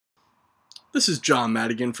This is John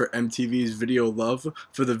Madigan for MTV's Video Love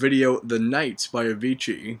for the video The Nights by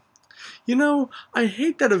Avicii. You know, I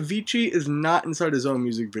hate that Avicii is not inside his own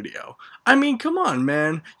music video. I mean, come on,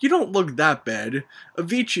 man. You don't look that bad.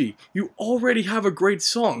 Avicii, you already have a great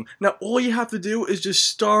song. Now all you have to do is just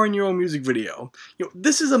star in your own music video.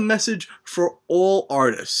 This is a message for all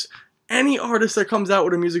artists. Any artist that comes out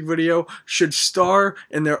with a music video should star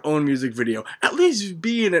in their own music video. At least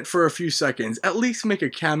be in it for a few seconds. At least make a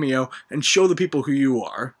cameo and show the people who you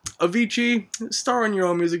are. Avicii, star in your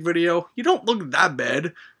own music video. You don't look that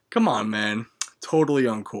bad. Come on, man. Totally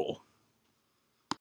uncool.